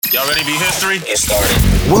Y'all ready to be history? Get started.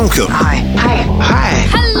 Welcome. Hi.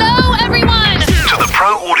 Hello, everyone. To the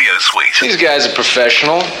Pro Audio Suite. These guys are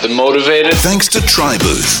professional. They're motivated. Thanks to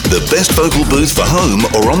TriBooth, the best vocal booth for home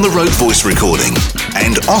or on-the-road voice recording.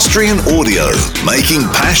 And Austrian Audio, making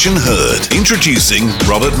passion heard. Introducing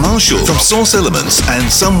Robert Marshall from Source Elements and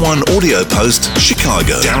Someone Audio Post,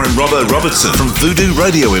 Chicago. Darren Robbo Robertson from Voodoo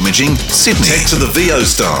Radio Imaging, Sydney. Tech to the VO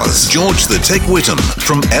Stars, George the Tech Whittam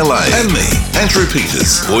from LA. And me, Andrew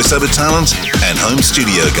Peters, voiceover talent and home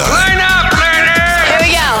studio guy. Line up, learner! Here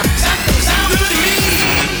we go.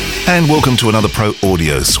 And welcome to another Pro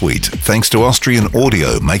Audio Suite. Thanks to Austrian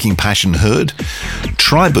Audio, making passion heard.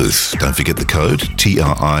 TriBooth, don't forget the code,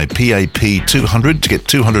 TRIPAP 200 to get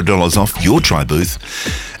 $200 off your TriBooth.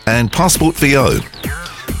 And Passport VO,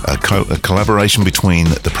 a collaboration between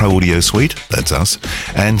the Pro Audio Suite, that's us,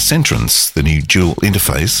 and Centrance, the new dual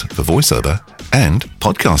interface for voiceover and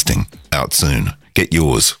podcasting, out soon. Get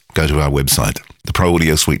yours. Go to our website,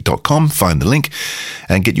 theproaudiosuite.com, find the link,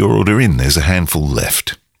 and get your order in. There's a handful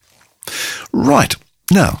left. Right.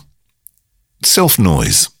 Now,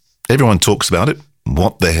 self-noise. Everyone talks about it.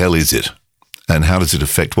 What the hell is it? And how does it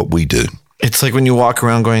affect what we do? It's like when you walk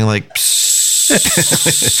around going like, I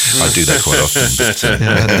do that quite often.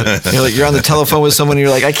 But, you're on the telephone with someone and you're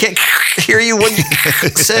like, I can't hear you when you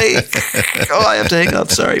say. Oh, I have to hang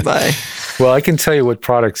up. Sorry, bye. Well, I can tell you what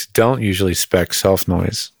products don't usually spec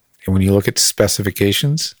self-noise. And when you look at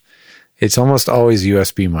specifications, it's almost always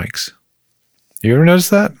USB mics. You ever notice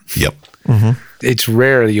that? Yep. Mm-hmm. It's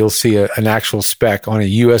rare that you'll see an actual spec on a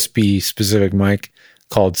USB specific mic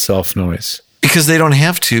called self-noise. Because they don't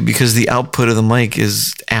have to, because the output of the mic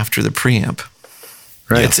is after the preamp.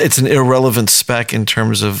 Right. It's an irrelevant spec in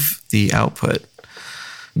terms of the output.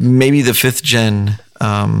 Maybe the 5th gen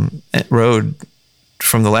Rode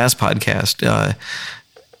from the last podcast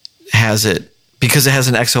has it because it has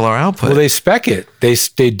an XLR output. Well, they spec it. They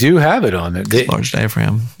do have it on it. Large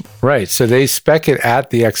diaphragm. Right. So they spec it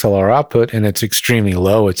at the XLR output, and it's extremely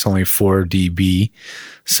low. It's only 4 dB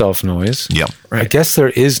self-noise. Yep. Right. I guess there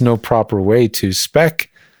is no proper way to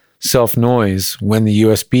spec self-noise when the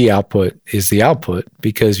USB output is the output,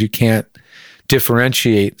 because you can't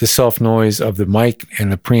differentiate the self-noise of the mic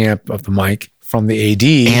and the preamp of the mic from the AD.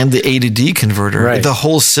 And the A to D converter. Right. The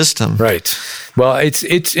whole system. Right. Well,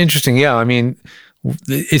 it's interesting. Yeah. I mean,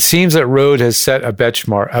 it seems that Rode has set a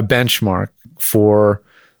benchmark for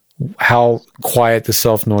how quiet the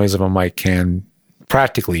self-noise of a mic can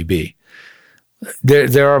practically be.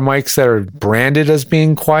 There are mics that are branded as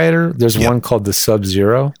being quieter. There's one called the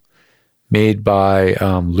Sub-Zero, made by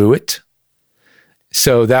Lewitt.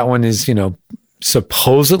 So that one is,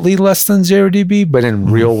 supposedly less than 0 dB, but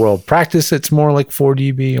in real world practice, it's more like 4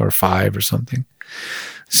 dB or 5 or something.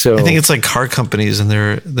 So I think it's like car companies and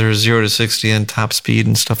their 0 to 60 and top speed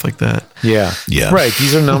and stuff like that. Yeah. Right.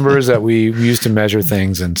 These are numbers that we use to measure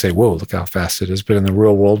things and say, whoa, look how fast it is. But in the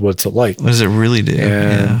real world, what's it like? What does it really do?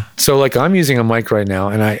 And so like I'm using a mic right now,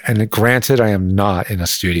 and granted, I am not in a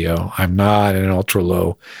studio. I'm not in an ultra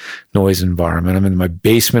low noise environment. I'm in my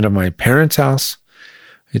basement of my parents' house.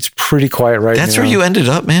 It's pretty quiet right now. That's where you ended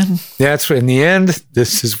up, man. Yeah, that's where, in the end,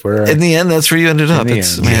 this is where... In the end, that's where you ended up.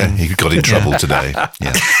 Yeah, he got in trouble today.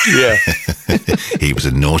 Yeah. Yeah. He was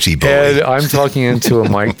a naughty boy. And I'm talking into a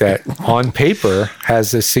mic that, on paper,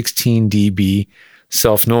 has a 16 dB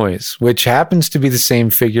self-noise, which happens to be the same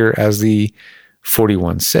figure as the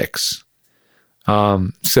 41.6.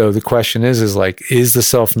 So the question is the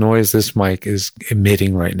self-noise this mic is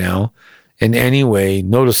emitting right now in any way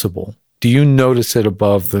noticeable? Do you notice it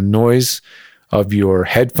above the noise of your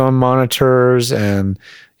headphone monitors and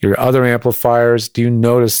your other amplifiers? Do you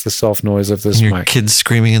notice the self-noise of this your mic? Kids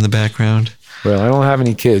screaming in the background? Well, I don't have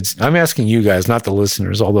any kids. I'm asking you guys, not the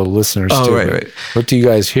listeners, although the listeners do. Right. What do you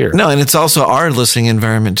guys hear? No, and it's also our listening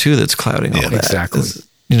environment too that's clouding all that. Exactly.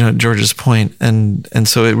 George's point. And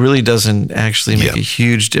so it really doesn't actually make a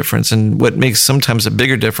huge difference. And what makes sometimes a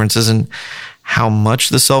bigger difference isn't how much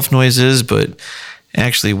the self-noise is, but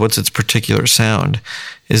actually what's its particular sound.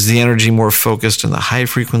 Is the energy more focused on the high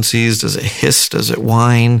frequencies? Does it hiss? Does it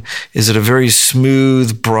whine? Is it a very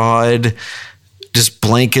smooth, broad, just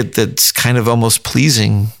blanket that's kind of almost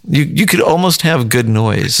pleasing? You could almost have good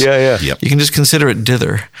noise. Yeah. You can just consider it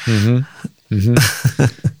dither. Mm-hmm. Mm-hmm.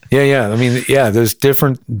 Yeah. I mean, there's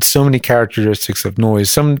so many characteristics of noise.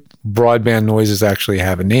 Some broadband noises actually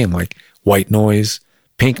have a name, like white noise,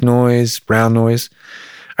 pink noise, brown noise.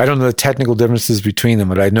 I don't know the technical differences between them,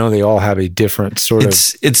 but I know they all have a different sort of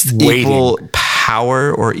it's weighting. Equal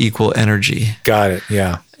power or equal energy. Got it.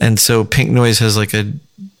 Yeah. And so pink noise has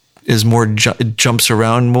it jumps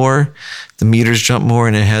around more. The meters jump more,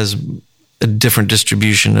 and it has a different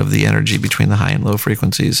distribution of the energy between the high and low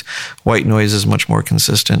frequencies. White noise is much more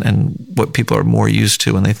consistent and what people are more used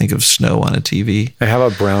to when they think of snow on a TV. And how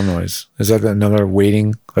about brown noise? Is that another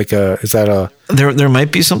weighting? There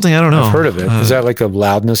might be something, I don't know. I've heard of it. Is that like a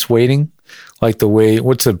loudness weighting? Like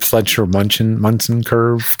what's a Fletcher-Munson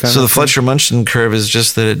curve? So the Fletcher-Munson curve is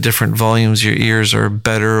just that at different volumes, your ears are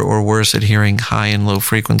better or worse at hearing high and low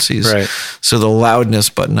frequencies. Right. So the loudness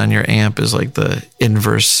button on your amp is like the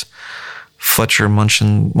inverse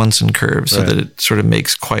Fletcher-Munson curve, so that it sort of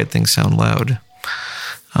makes quiet things sound loud.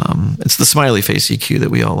 It's the smiley face EQ that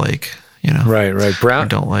we all like, Right. Brown. I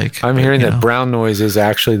don't like. I'm hearing that brown noise is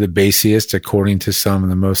actually the bassiest, according to some,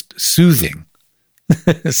 and the most soothing.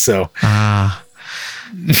 So.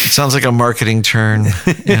 Sounds like a marketing turn.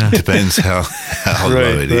 Yeah. Depends how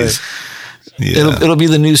low it is. Yeah. It'll be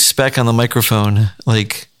the new spec on the microphone,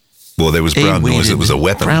 like. Well, there was brown noise. It was a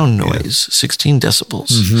weapon. Brown noise, 16 decibels.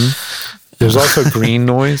 Mm-hmm. There's also green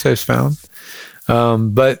noise I've found.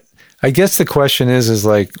 But I guess the question is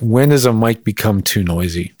like, when does a mic become too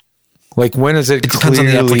noisy? Like, when is it depends on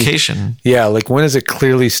the application. Yeah, like when does it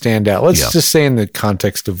clearly stand out? Let's just say in the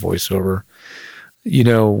context of voiceover,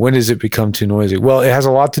 when does it become too noisy? Well, it has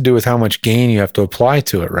a lot to do with how much gain you have to apply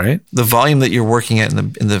to it, right? The volume that you're working at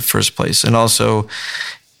in the first place. And also,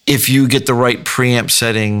 if you get the right preamp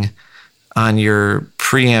setting on your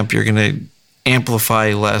preamp, you're going to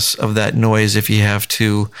amplify less of that noise if you have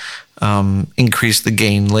to increase the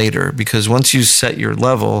gain later. Because once you set your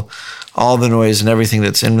level, all the noise and everything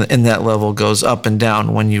that's in that level goes up and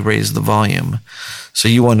down when you raise the volume. So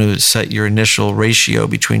you want to set your initial ratio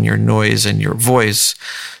between your noise and your voice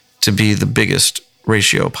to be the biggest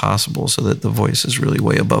ratio possible so that the voice is really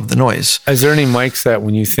way above the noise. Is there any mics that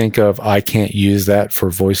when you think of, I can't use that for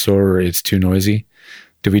voiceover, it's too noisy?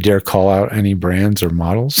 Do we dare call out any brands or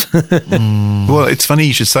models? Well, it's funny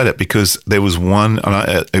you should say that because there was one,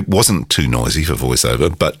 and it wasn't too noisy for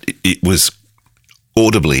voiceover, but it was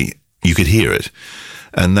audibly, you could hear it.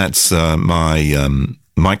 And that's my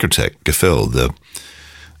Microtech Gefell, the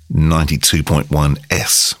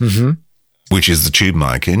 92.1S, which is the tube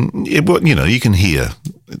mic. And, you can hear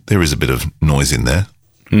there is a bit of noise in there.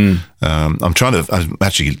 I'm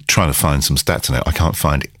actually trying to find some stats on it. I can't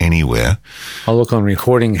find anywhere. I'll look on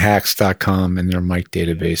recordinghacks.com in their mic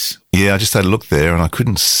database. Yeah, I just had a look there and I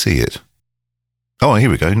couldn't see it. Oh, here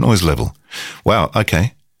we go. Noise level. Wow.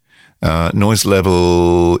 Okay. Noise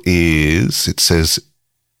level is, it says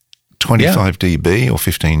 25 dB or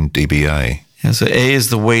 15 dBA. Yeah. So A is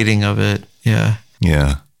the weighting of it. Yeah.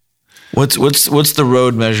 Yeah. What's the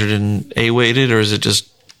Rode measured in A weighted, or is it just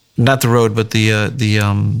not the Rode, but the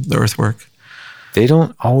earthwork? They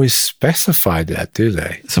don't always specify that, do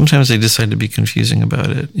they? Sometimes they decide to be confusing about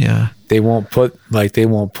it. Yeah. They won't put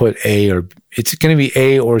A or it's going to be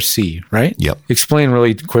A or C, right? Yep. Explain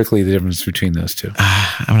really quickly the difference between those two.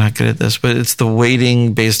 I'm not good at this, but it's the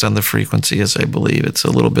weighting based on the frequency, as I believe. It's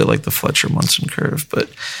a little bit like the Fletcher-Munson curve, but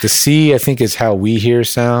the C, I think, is how we hear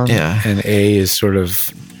sound. Yeah. And A is sort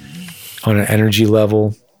of on an energy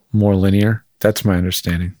level, more linear. That's my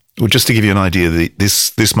understanding. Well, just to give you an idea,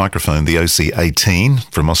 this microphone, the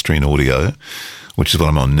OC18 from Austrian Audio, which is what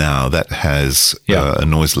I'm on now, that has a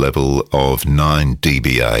noise level of 9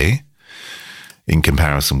 dBA in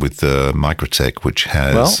comparison with the Microtech, which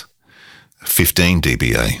has 15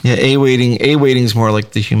 dBA. Yeah, A weighting is more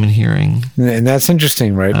like the human hearing. And that's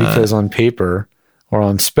interesting, right? Because on paper or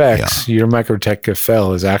on specs, your Microtech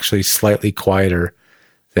Gefell is actually slightly quieter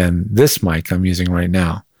than this mic I'm using right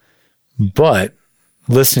now. But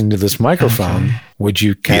listening to this microphone, would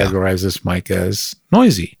you categorize this mic as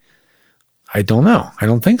noisy? I don't know. I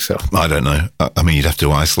don't think so. I don't know. I mean, you'd have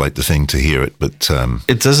to isolate the thing to hear it, but...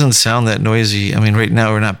 it doesn't sound that noisy. I mean, right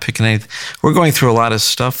now we're not picking anything. We're going through a lot of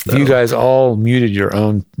stuff, though. You guys all muted your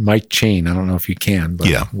own mic chain. I don't know if you can, but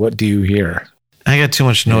what do you hear? I got too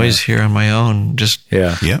much noise here on my own.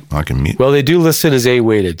 Yeah, I can mute. Well, they do list it as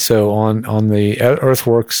A-weighted. So on the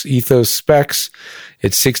Earthworks Ethos specs,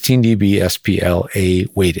 it's 16 dB SPL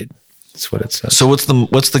A-weighted. That's what it says. So what's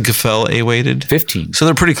the Gefell A-weighted? 15. So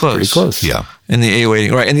they're pretty close. Pretty close. Yeah. And the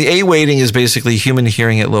A-weighting, right? And the A-weighting is basically human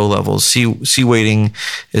hearing at low levels. C-weighting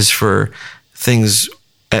is for things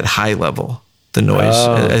at high level, the noise,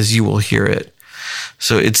 as you will hear it.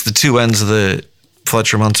 So it's the two ends of the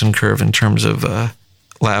Fletcher-Munson curve in terms of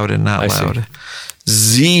loud and not loud.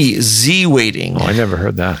 Z-weighting. Oh, I never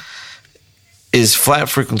heard that. Is flat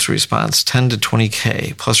frequency response, 10 to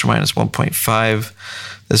 20K, plus or minus 1.5.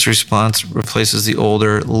 This response replaces the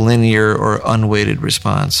older linear or unweighted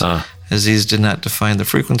response, as these did not define the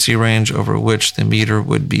frequency range over which the meter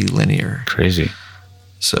would be linear. Crazy.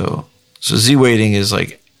 So Z-weighting is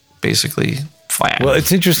like basically flat. Well,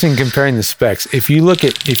 it's interesting comparing the specs. If you're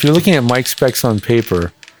looking at mic specs on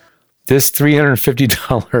paper, this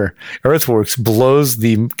 $350 Earthworks blows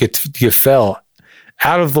the Gefell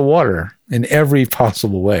out of the water in every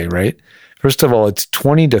possible way, right? First of all, it's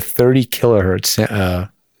 20 to 30 kilohertz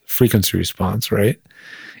frequency response, right?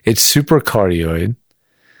 It's super cardioid.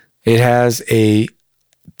 It has a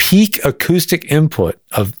peak acoustic input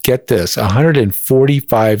of, get this,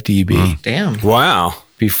 145 dB. Damn. Wow.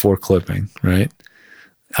 Before clipping, right?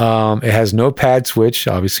 It has no pad switch.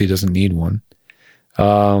 Obviously, it doesn't need one.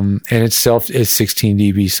 And it's 16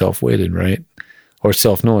 dB self-weighted, right? Or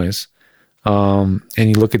self-noise. And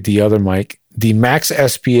you look at the other mic, the max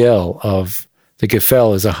SPL of the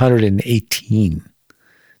Gefell is 118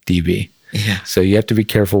 dB. Yeah. So you have to be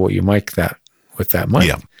careful what you mic with that mic.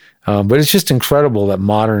 Yeah. But it's just incredible that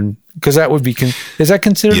modern, because that would be, is that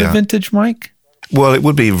considered a vintage mic? Well, it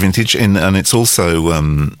would be vintage, and it's also, I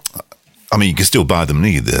mean, you can still buy them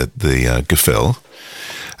near the Gefell.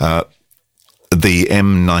 The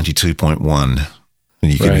M92.1,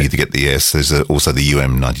 and you can either get the S. There's also the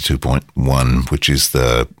UM92.1, which is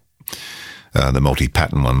the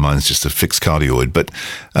multi-pattern one. Mine's just a fixed cardioid. But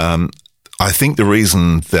I think the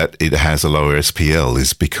reason that it has a lower SPL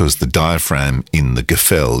is because the diaphragm in the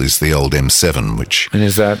Gefell is the old M7, which... And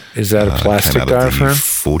is that a plastic came out diaphragm? Of the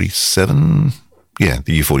U47. Yeah,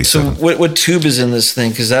 the U47. So what tube is in this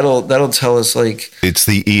thing? Because that'll tell us like... It's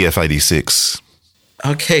the EF86.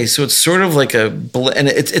 Okay, so it's sort of like and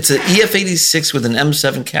it's an EF86 with an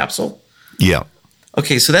M7 capsule? Yeah.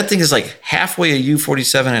 Okay, so that thing is like halfway a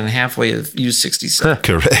U47 and halfway a U67.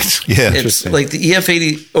 Correct. Yeah. It's like the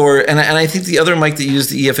EF80, and I think the other mic that used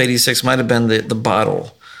the EF86 might have been the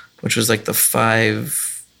bottle, which was like the 5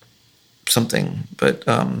 something, but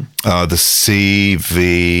the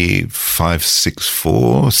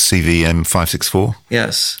CV564, CVM564.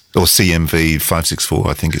 Yes. Or CMV564,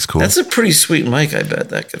 I think it's called. That's a pretty sweet mic, I bet,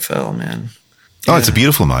 that Gefell, man. Oh, it's a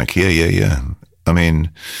beautiful mic. Yeah. I mean,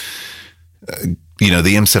 the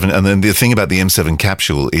M7, and then the thing about the M7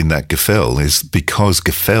 capsule in that Gefell is because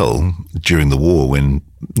Gefell, during the war, when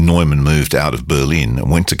Neumann moved out of Berlin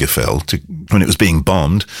and went to Gefell, when it was being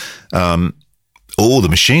bombed, all the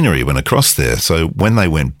machinery went across there. So when they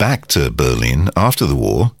went back to Berlin after the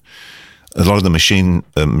war, a lot of the machine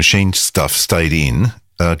stuff stayed in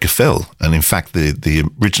Gefell. And in fact, the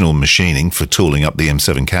original machining for tooling up the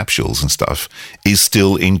M7 capsules and stuff is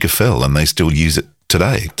still in Gefell, and they still use it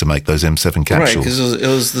today to make those M7 capsules. Right, because it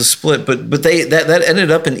was the split. But that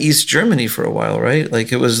ended up in East Germany for a while, right?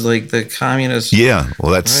 Like it was like the communist. Yeah,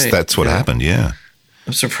 well, that's what happened, yeah.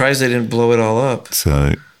 I'm surprised they didn't blow it all up.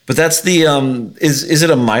 So... But that's the is it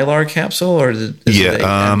a Mylar capsule or is it is it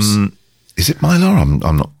Mylar? I'm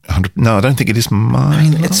not 100. No, I don't think it is Mylar. I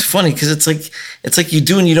mean, it's funny because it's like you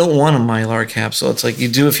do and you don't want a Mylar capsule. It's like you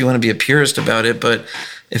do if you want to be a purist about it, but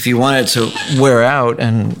if you want it to wear out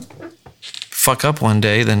and fuck up one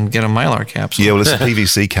day, then get a Mylar capsule. Yeah, well, it's a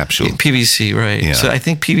PVC capsule. PVC, right? Yeah. So I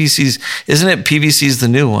think PVC's the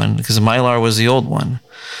new one because the Mylar was the old one,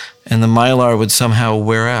 and the Mylar would somehow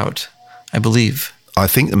wear out, I believe. I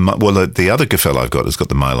think, the other Gefell I've got has got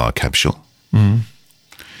the Mylar capsule. Mm-hmm.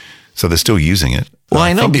 So they're still using it. Well,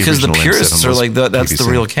 I know because the purists are like, that's PVC. the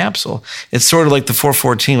real capsule. It's sort of like the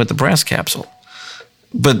 414 with the brass capsule.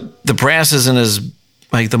 But the brass isn't as,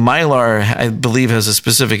 like the Mylar, I believe, has a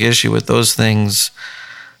specific issue with those things.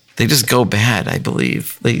 They just go bad, I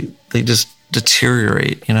believe. They just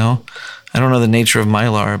deteriorate, I don't know the nature of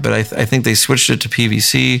Mylar, but I think they switched it to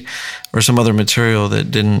PVC or some other material that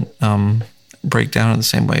didn't... break down in the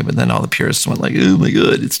same way, but then all the purists went like, oh my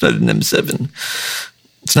God, it's not an M7.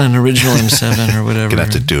 It's not an original M7 or whatever. Gonna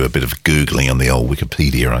have to do a bit of Googling on the old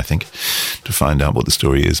Wikipedia, I think, to find out what the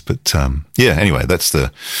story is. But anyway, that's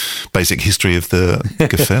the basic history of the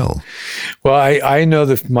Gefell. Well, I know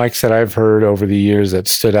the mics that I've heard over the years that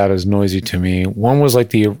stood out as noisy to me. One was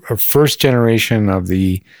like the first generation of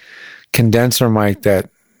the condenser mic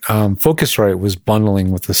that Focusrite was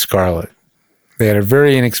bundling with the Scarlett. They had a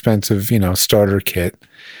very inexpensive, starter kit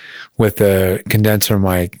with a condenser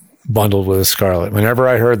mic bundled with a Scarlett. Whenever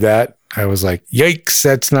I heard that, I was like, yikes,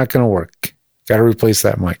 that's not going to work. Got to replace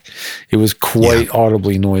that mic. It was quite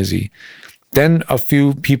audibly noisy. Then a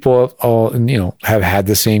few people, have had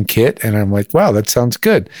the same kit, and I'm like, wow, that sounds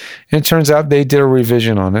good. And it turns out they did a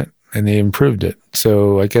revision on it, and they improved it.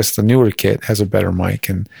 So I guess the newer kit has a better mic,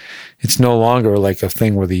 and it's no longer like a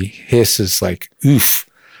thing where the hiss is like, oof.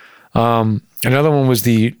 Another one was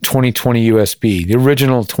the 2020 USB, the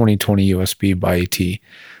original 2020 USB by AT.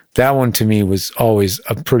 That one to me was always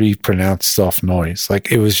a pretty pronounced soft noise.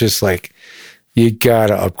 Like it was just like, you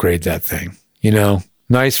gotta upgrade that thing,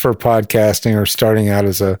 nice for podcasting or starting out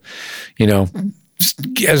as a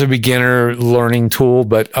beginner learning tool.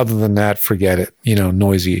 But other than that, forget it.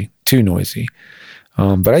 Too noisy.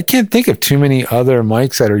 But I can't think of too many other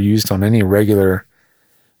mics that are used on any regular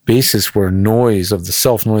basis where noise of the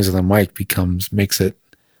self noise of the mic makes it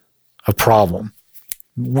a problem.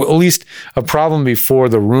 At least a problem before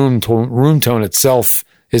the room tone itself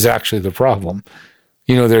is actually the problem.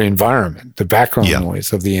 Their environment, the background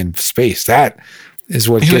noise of the space. That is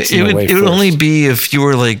what gets in the way. It would only be if you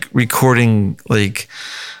were like recording like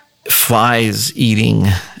flies eating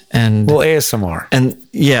and ASMR. And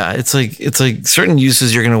it's like certain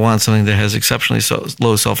uses you're going to want something that has exceptionally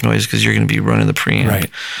low self noise because you're going to be running the preamp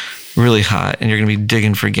really hot and you're going to be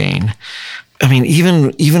digging for gain. I mean,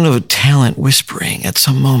 even a talent whispering at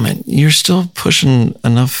some moment, you're still pushing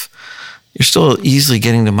enough. You're still easily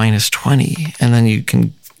getting to -20, and then you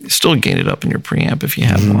can still gain it up in your preamp if you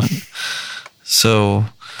have one. So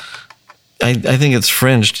I think it's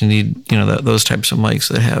fringe to need, those types of mics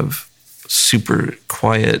that have super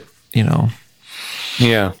quiet,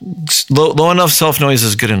 low enough self noise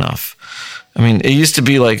is good enough. I mean, it used to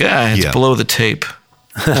be like, it's below the tape.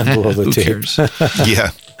 Below the Who tape. cares?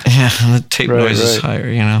 Yeah. Yeah, and the tape noise is higher,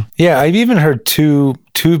 Yeah, I've even heard two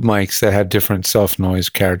tube mics that have different self-noise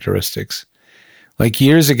characteristics. Like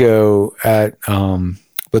years ago at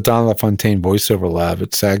the Don LaFontaine Voiceover Lab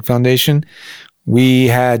at SAG Foundation, we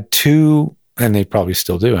had two, and they probably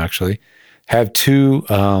still do actually, have two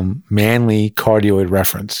Manley cardioid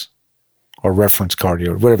reference or reference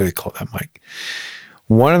cardioid, whatever they call that mic.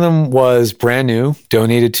 One of them was brand new,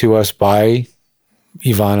 donated to us by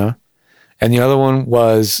Ivana, and the other one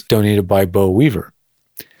was donated by Bo Weaver.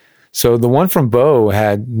 So the one from Bo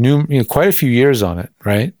had quite a few years on it,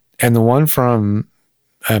 right? And the one from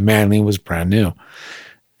Manley was brand new.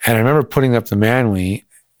 And I remember putting up the Manley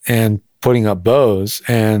and putting up Bo's,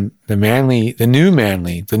 and the newly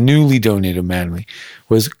donated Manley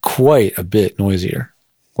was quite a bit noisier,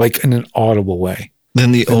 like in an audible way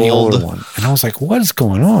than the older one. And I was like, what is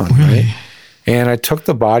going on, right? And I took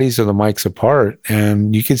the bodies of the mics apart,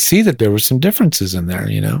 and you could see that there were some differences in there,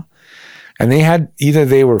 And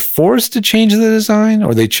they were forced to change the design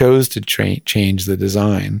or they chose to change the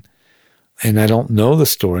design. And I don't know the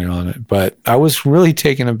story on it, but I was really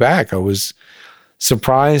taken aback. I was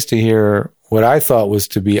surprised to hear what I thought it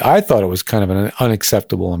was kind of an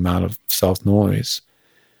unacceptable amount of self-noise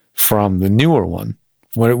from the newer one,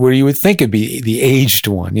 where you would think it'd be the aged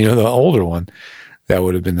one, the older one. That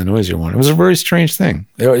would have been the noisier one. It was a very strange thing.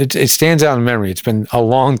 It stands out in memory. It's been a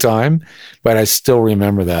long time, but I still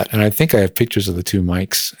remember that. And I think I have pictures of the two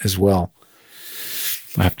mics as well.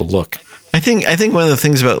 I have to look. I think one of the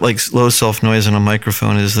things about like low self noise on a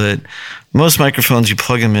microphone is that most microphones, you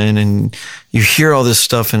plug them in and you hear all this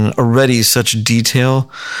stuff in already such detail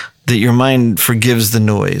that your mind forgives the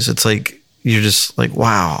noise. It's like you're just like,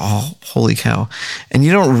 wow, holy cow. And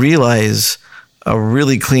you don't realize a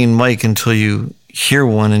really clean mic until you hear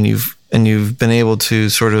one and you've been able to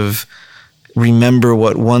sort of remember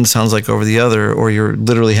what one sounds like over the other, or you're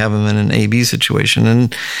literally have them in an A/B situation.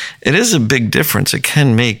 And it is a big difference. It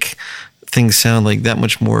can make things sound like that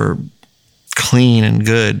much more clean and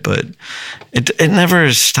good, but it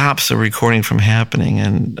never stops a recording from happening.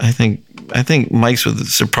 And I think mics with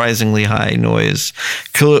surprisingly high noise,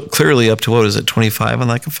 clearly up to, 25 on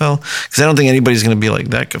that Cafell? Because I don't think anybody's going to be like,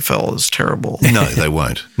 that Cafell is terrible. No, they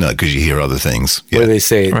won't. No, because you hear other things. Yeah. What do they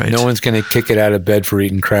say? Right. No one's going to kick it out of bed for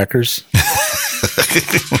eating crackers.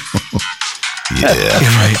 Yeah.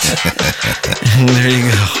 You're right. There you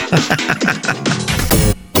go.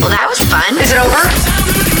 Well, that was fun. Is it over?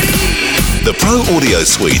 The Pro Audio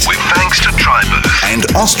Suite, with thanks to TriBooth and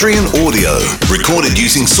Austrian Audio, recorded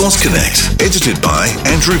using Source Connect, edited by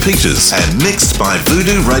Andrew Peters and mixed by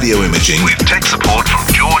Voodoo Radio Imaging, with tech support from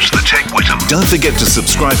George the Tech Whittam. Don't forget to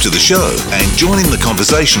subscribe to the show and join in the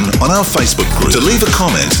conversation on our Facebook group. To leave a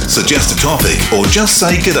comment, suggest a topic, or just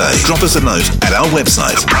say g'day, drop us a note at our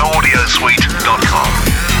website, theproaudiosuite.com.